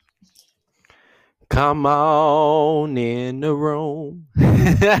Come on in the room.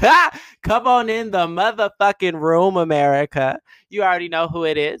 Come on in the motherfucking room, America. You already know who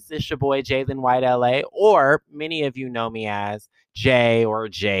it is. It's your boy Jalen White LA, or many of you know me as Jay or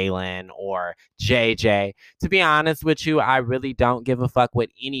Jalen or JJ. To be honest with you, I really don't give a fuck what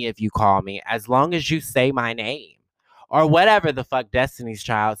any of you call me as long as you say my name or whatever the fuck Destiny's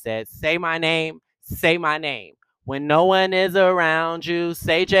Child said. Say my name, say my name. When no one is around you,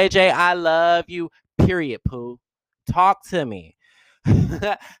 say JJ, I love you. Period, poo. Talk to me.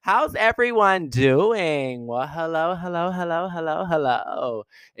 How's everyone doing? Well, hello, hello, hello, hello, hello.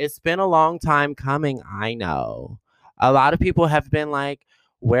 It's been a long time coming, I know. A lot of people have been like,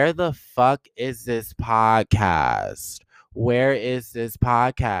 where the fuck is this podcast? Where is this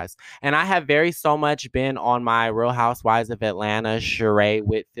podcast? And I have very so much been on my Real Housewives of Atlanta, Sheree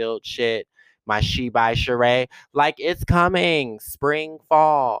Whitfield shit, my She by Sheree. Like, it's coming. Spring,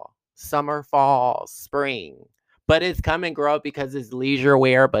 fall, summer, fall, spring. But it's coming, girl, because it's leisure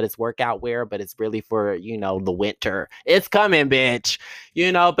wear, but it's workout wear, but it's really for, the winter. It's coming, bitch.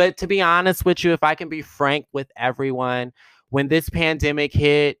 But to be honest with you, if I can be frank with everyone, when this pandemic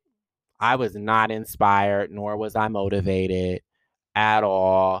hit, I was not inspired, nor was I motivated at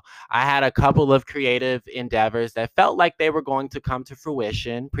all. I had a couple of creative endeavors that felt like they were going to come to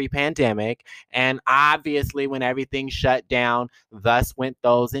fruition pre-pandemic. And obviously, when everything shut down, thus went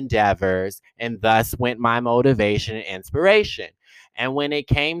those endeavors, and thus went my motivation and inspiration. And when it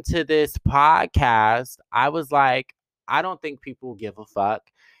came to this podcast, I was like, I don't think people give a fuck.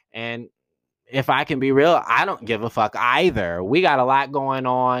 And if I can be real, I don't give a fuck either. We got a lot going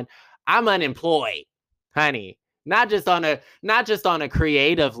on. I'm unemployed, honey. Not just on a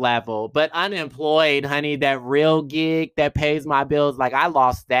creative level, but unemployed, honey. That real gig that pays my bills, like I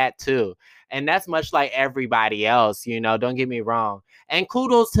lost that too. And that's much like everybody else, don't get me wrong. And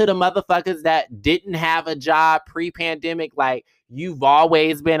kudos to the motherfuckers that didn't have a job pre-pandemic. Like, you've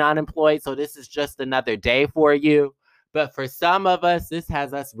always been unemployed, so this is just another day for you. But for some of us, this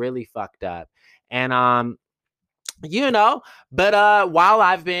has us really fucked up. And while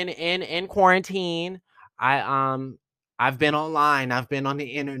I've been in quarantine, I've been online, I've been on the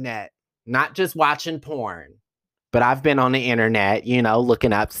internet, not just watching porn, but I've been on the internet,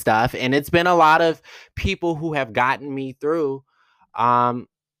 looking up stuff, and it's been a lot of people who have gotten me through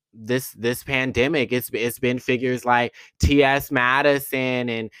this pandemic. It's been figures like T.S.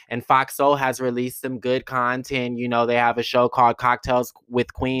 Madison and Fox Soul has released some good content. They have a show called Cocktails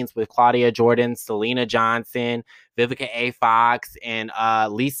with Queens with Claudia Jordan, Selena Johnson, Vivica A. Fox, and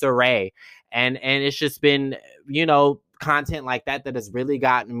Lisa Ray. And it's just been, content like that has really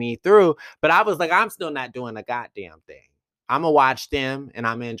gotten me through. But I was like, I'm still not doing a goddamn thing. I'm going to watch them and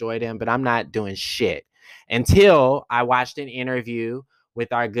I'm going to enjoy them, but I'm not doing shit. Until I watched an interview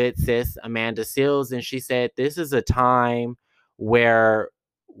with our good sis, Amanda Seales, and she said, this is a time where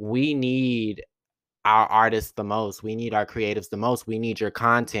we need our artists the most. We need our creatives the most. We need your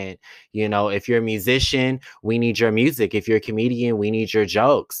content. If you're a musician, we need your music. If you're a comedian, we need your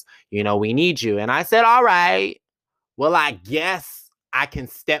jokes. We need you. And I said, all right, well, I guess I can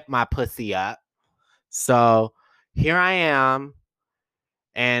step my pussy up. So here I am.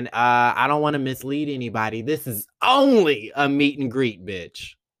 And I don't want to mislead anybody. This is only a meet and greet,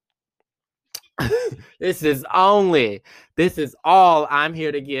 bitch. This is all I'm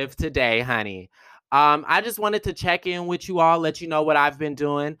here to give today, honey. I just wanted to check in with you all, let you know what I've been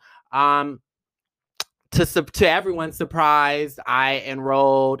doing. To everyone's surprise, I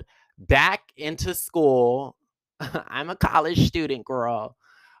enrolled back into school. I'm a college student, girl.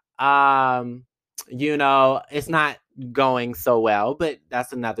 It's not going so well, but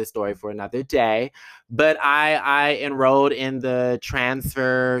that's another story for another day. But I enrolled in the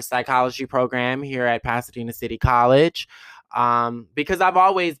transfer psychology program here at Pasadena City College because I've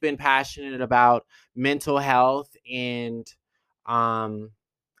always been passionate about mental health and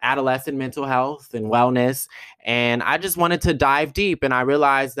adolescent mental health and wellness. And I just wanted to dive deep, and I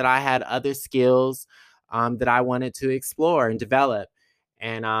realized that I had other skills that I wanted to explore and develop.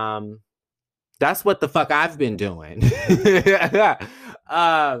 And that's what the fuck I've been doing. And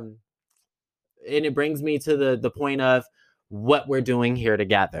it brings me to the point of what we're doing here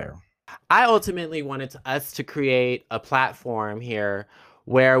together. I ultimately wanted us to create a platform here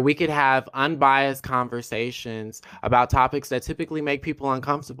where we could have unbiased conversations about topics that typically make people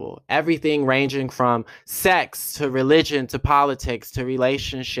uncomfortable. Everything ranging from sex to religion to politics to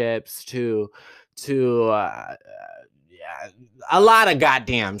relationships to a lot of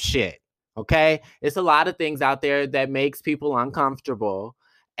goddamn shit. Okay? It's a lot of things out there that makes people uncomfortable,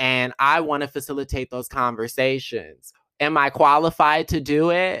 and I want to facilitate those conversations. Am I qualified to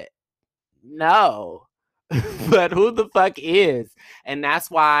do it? No. But who the fuck is? And that's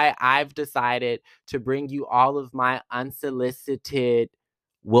why I've decided to bring you all of my unsolicited,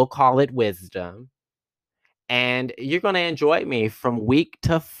 we'll call it wisdom. And you're going to enjoy me from week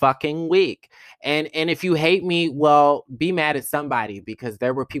to fucking week. And if you hate me, well, be mad at somebody, because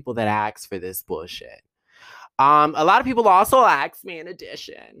there were people that asked for this bullshit. A lot of people also asked me, in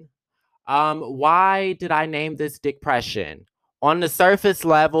addition, why did I name this Dickpression? On the surface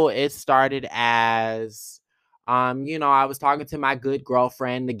level, it started as, I was talking to my good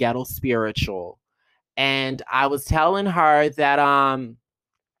girlfriend, the Ghetto Spiritual, and I was telling her that,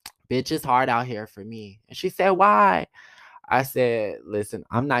 bitch, it's hard out here for me. And she said, why? I said, listen,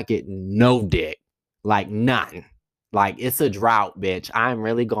 I'm not getting no dick, like none. Like, it's a drought, bitch. I'm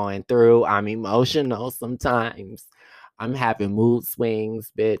really going through. I'm emotional sometimes. I'm having mood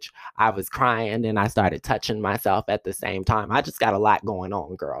swings, bitch. I was crying and I started touching myself at the same time. I just got a lot going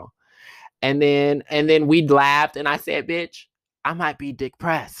on, girl. And then we laughed and I said, bitch, I might be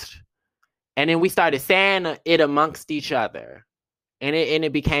depressed. And then we started saying it amongst each other. And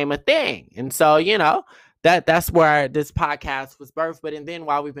it became a thing. And so, that's where this podcast was birthed. But and then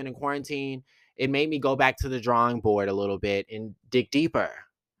while we've been in quarantine, it made me go back to the drawing board a little bit and dig deeper,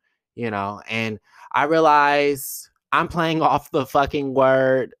 and I realized I'm playing off the fucking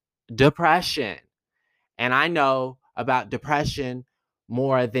word depression. And I know about depression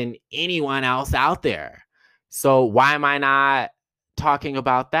more than anyone else out there. So why am I not talking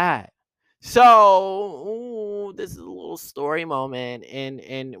about that? So this is a little story moment,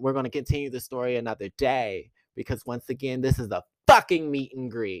 and we're going to continue the story another day, because once again, this is a fucking meet and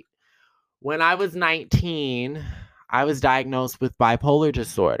greet. When I was 19, I was diagnosed with bipolar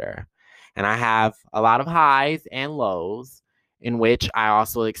disorder, and I have a lot of highs and lows, in which I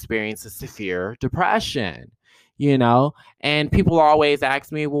also experience a severe depression, and people always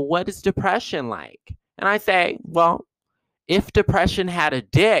ask me, well, what is depression like? And I say, well, if depression had a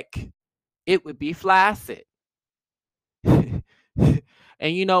dick, it would be flaccid. And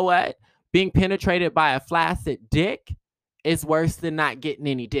you know what? Being penetrated by a flaccid dick is worse than not getting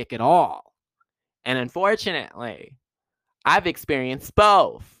any dick at all. And unfortunately, I've experienced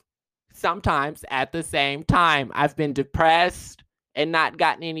both. Sometimes at the same time. I've been depressed and not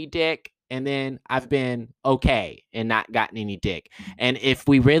gotten any dick. And then I've been okay and not gotten any dick. And if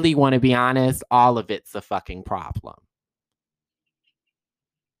we really want to be honest, all of it's a fucking problem.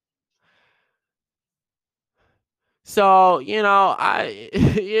 So,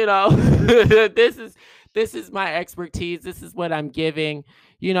 this is my expertise. This is what I'm giving.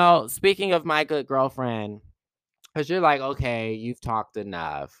 Speaking of my good girlfriend, because you're like, okay, you've talked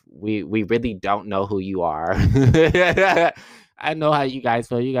enough. We really don't know who you are. I know how you guys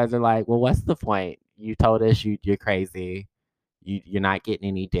feel. You guys are like, well, what's the point? You told us you're crazy. You're not getting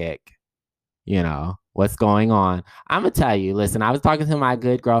any dick. What's going on? I'm gonna tell you. Listen, I was talking to my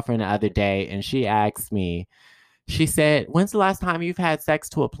good girlfriend the other day, and she asked me. She said, when's the last time you've had sex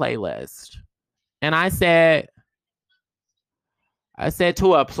to a playlist? And I said,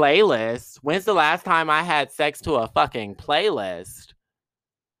 to a playlist? When's the last time I had sex to a fucking playlist?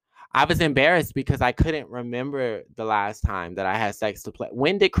 I was embarrassed because I couldn't remember the last time that I had sex to play.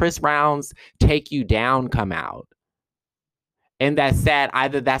 When did Chris Brown's Take You Down come out? And that's sad.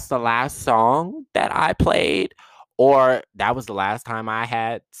 Either that's the last song that I played, or that was the last time I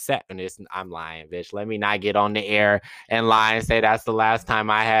had sex. And I'm lying, bitch. Let me not get on the air and lie and say that's the last time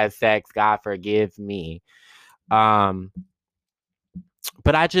I had sex. God forgive me. But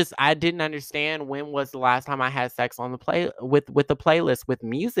I didn't understand when was the last time I had sex on the play with the playlist with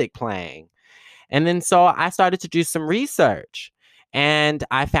music playing. And then so I started to do some research, and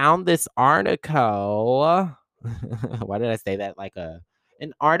I found this article. Why did I say that like an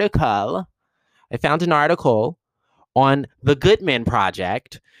article? I found an article on the Goodman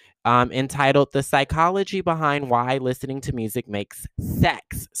Project, entitled "The Psychology Behind Why Listening to Music Makes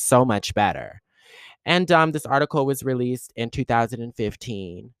Sex So Much Better." And this article was released in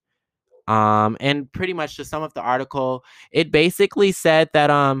 2015. And pretty much to sum up the article, it basically said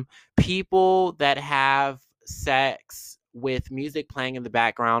that people that have sex with music playing in the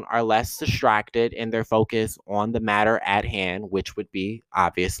background are less distracted in their focus on the matter at hand, which would be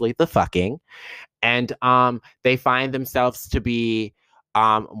obviously the fucking. And they find themselves to be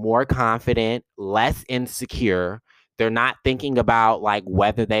more confident, less insecure. They're not thinking about like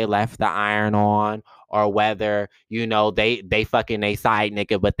whether they left the iron on, or whether, they fucking they side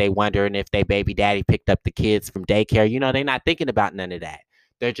nigga, but they wondering if they baby daddy picked up the kids from daycare. They're not thinking about none of that.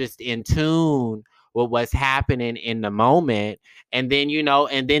 They're just in tune with what's happening in the moment. And then,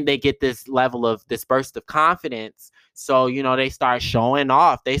 and then they get this level of this burst of confidence. So, they start showing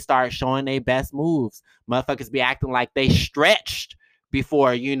off. They start showing their best moves. Motherfuckers be acting like they stretched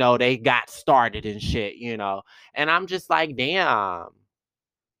before, they got started and shit, And I'm just like, damn.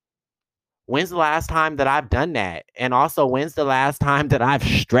 When's the last time that I've done that? And also, when's the last time that I've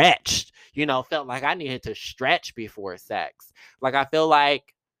stretched? Felt like I needed to stretch before sex. Like, I feel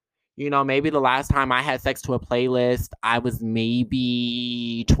like, maybe the last time I had sex to a playlist, I was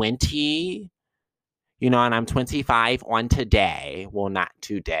maybe 20, and I'm 25 on today. Well, not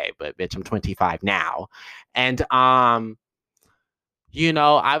today, but bitch, I'm 25 now. And, I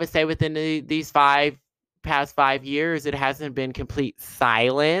would say within these past 5 years, it hasn't been complete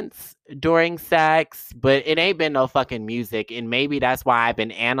silence during sex, but it ain't been no fucking music. And maybe that's why I've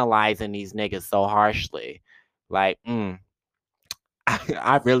been analyzing these niggas so harshly. Like,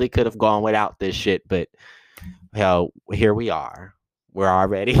 I really could have gone without this shit, but hell, here we are. We're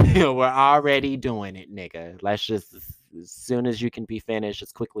already doing it, nigga. Let's just, as soon as you can be finished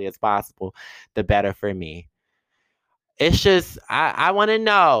as quickly as possible, the better for me. It's just, I want to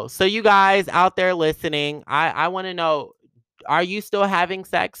know. So you guys out there listening, I want to know, are you still having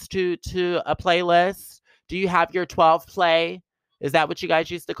sex to a playlist? Do you have your 12 play? Is that what you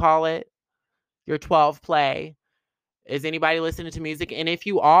guys used to call it? Your 12 play? Is anybody listening to music? And if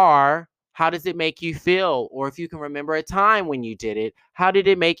you are, how does it make you feel? Or if you can remember a time when you did it, how did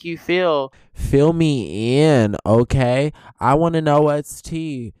it make you feel? Fill me in, okay? I want to know what's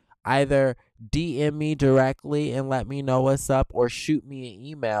tea. Either DM me directly and let me know what's up, or shoot me an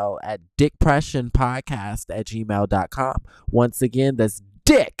email at dickpressionpodcast@gmail.com. Once again, that's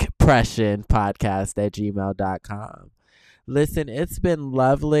dickpressionpodcast@gmail.com. Listen, it's been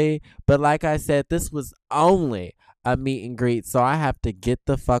lovely, but like I said, this was only a meet and greet, so I have to get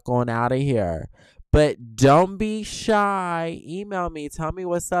the fuck on out of here. But don't be shy. Email me. Tell me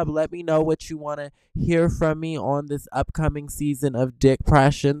what's up. Let me know what you want to hear from me on this upcoming season of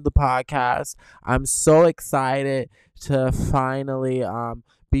Dickpression, the podcast. I'm so excited to finally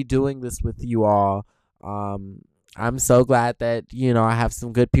be doing this with you all. I'm so glad that, I have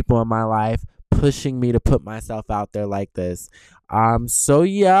some good people in my life pushing me to put myself out there like this. So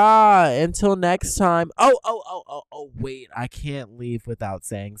yeah, until next time. Wait, I can't leave without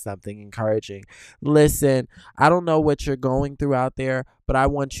saying something encouraging. Listen, I don't know what you're going through out there, but I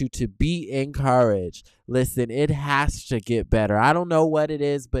want you to be encouraged. Listen, it has to get better. I don't know what it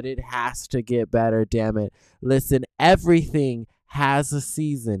is, but it has to get better, damn it. Listen, everything has a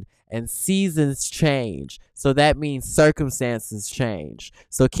season, and seasons change. So that means circumstances change.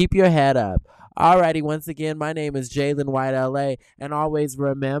 So keep your head up. Alrighty, once again, my name is Jalen White LA, and always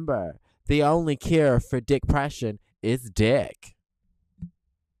remember, the only cure for dickpression is dick.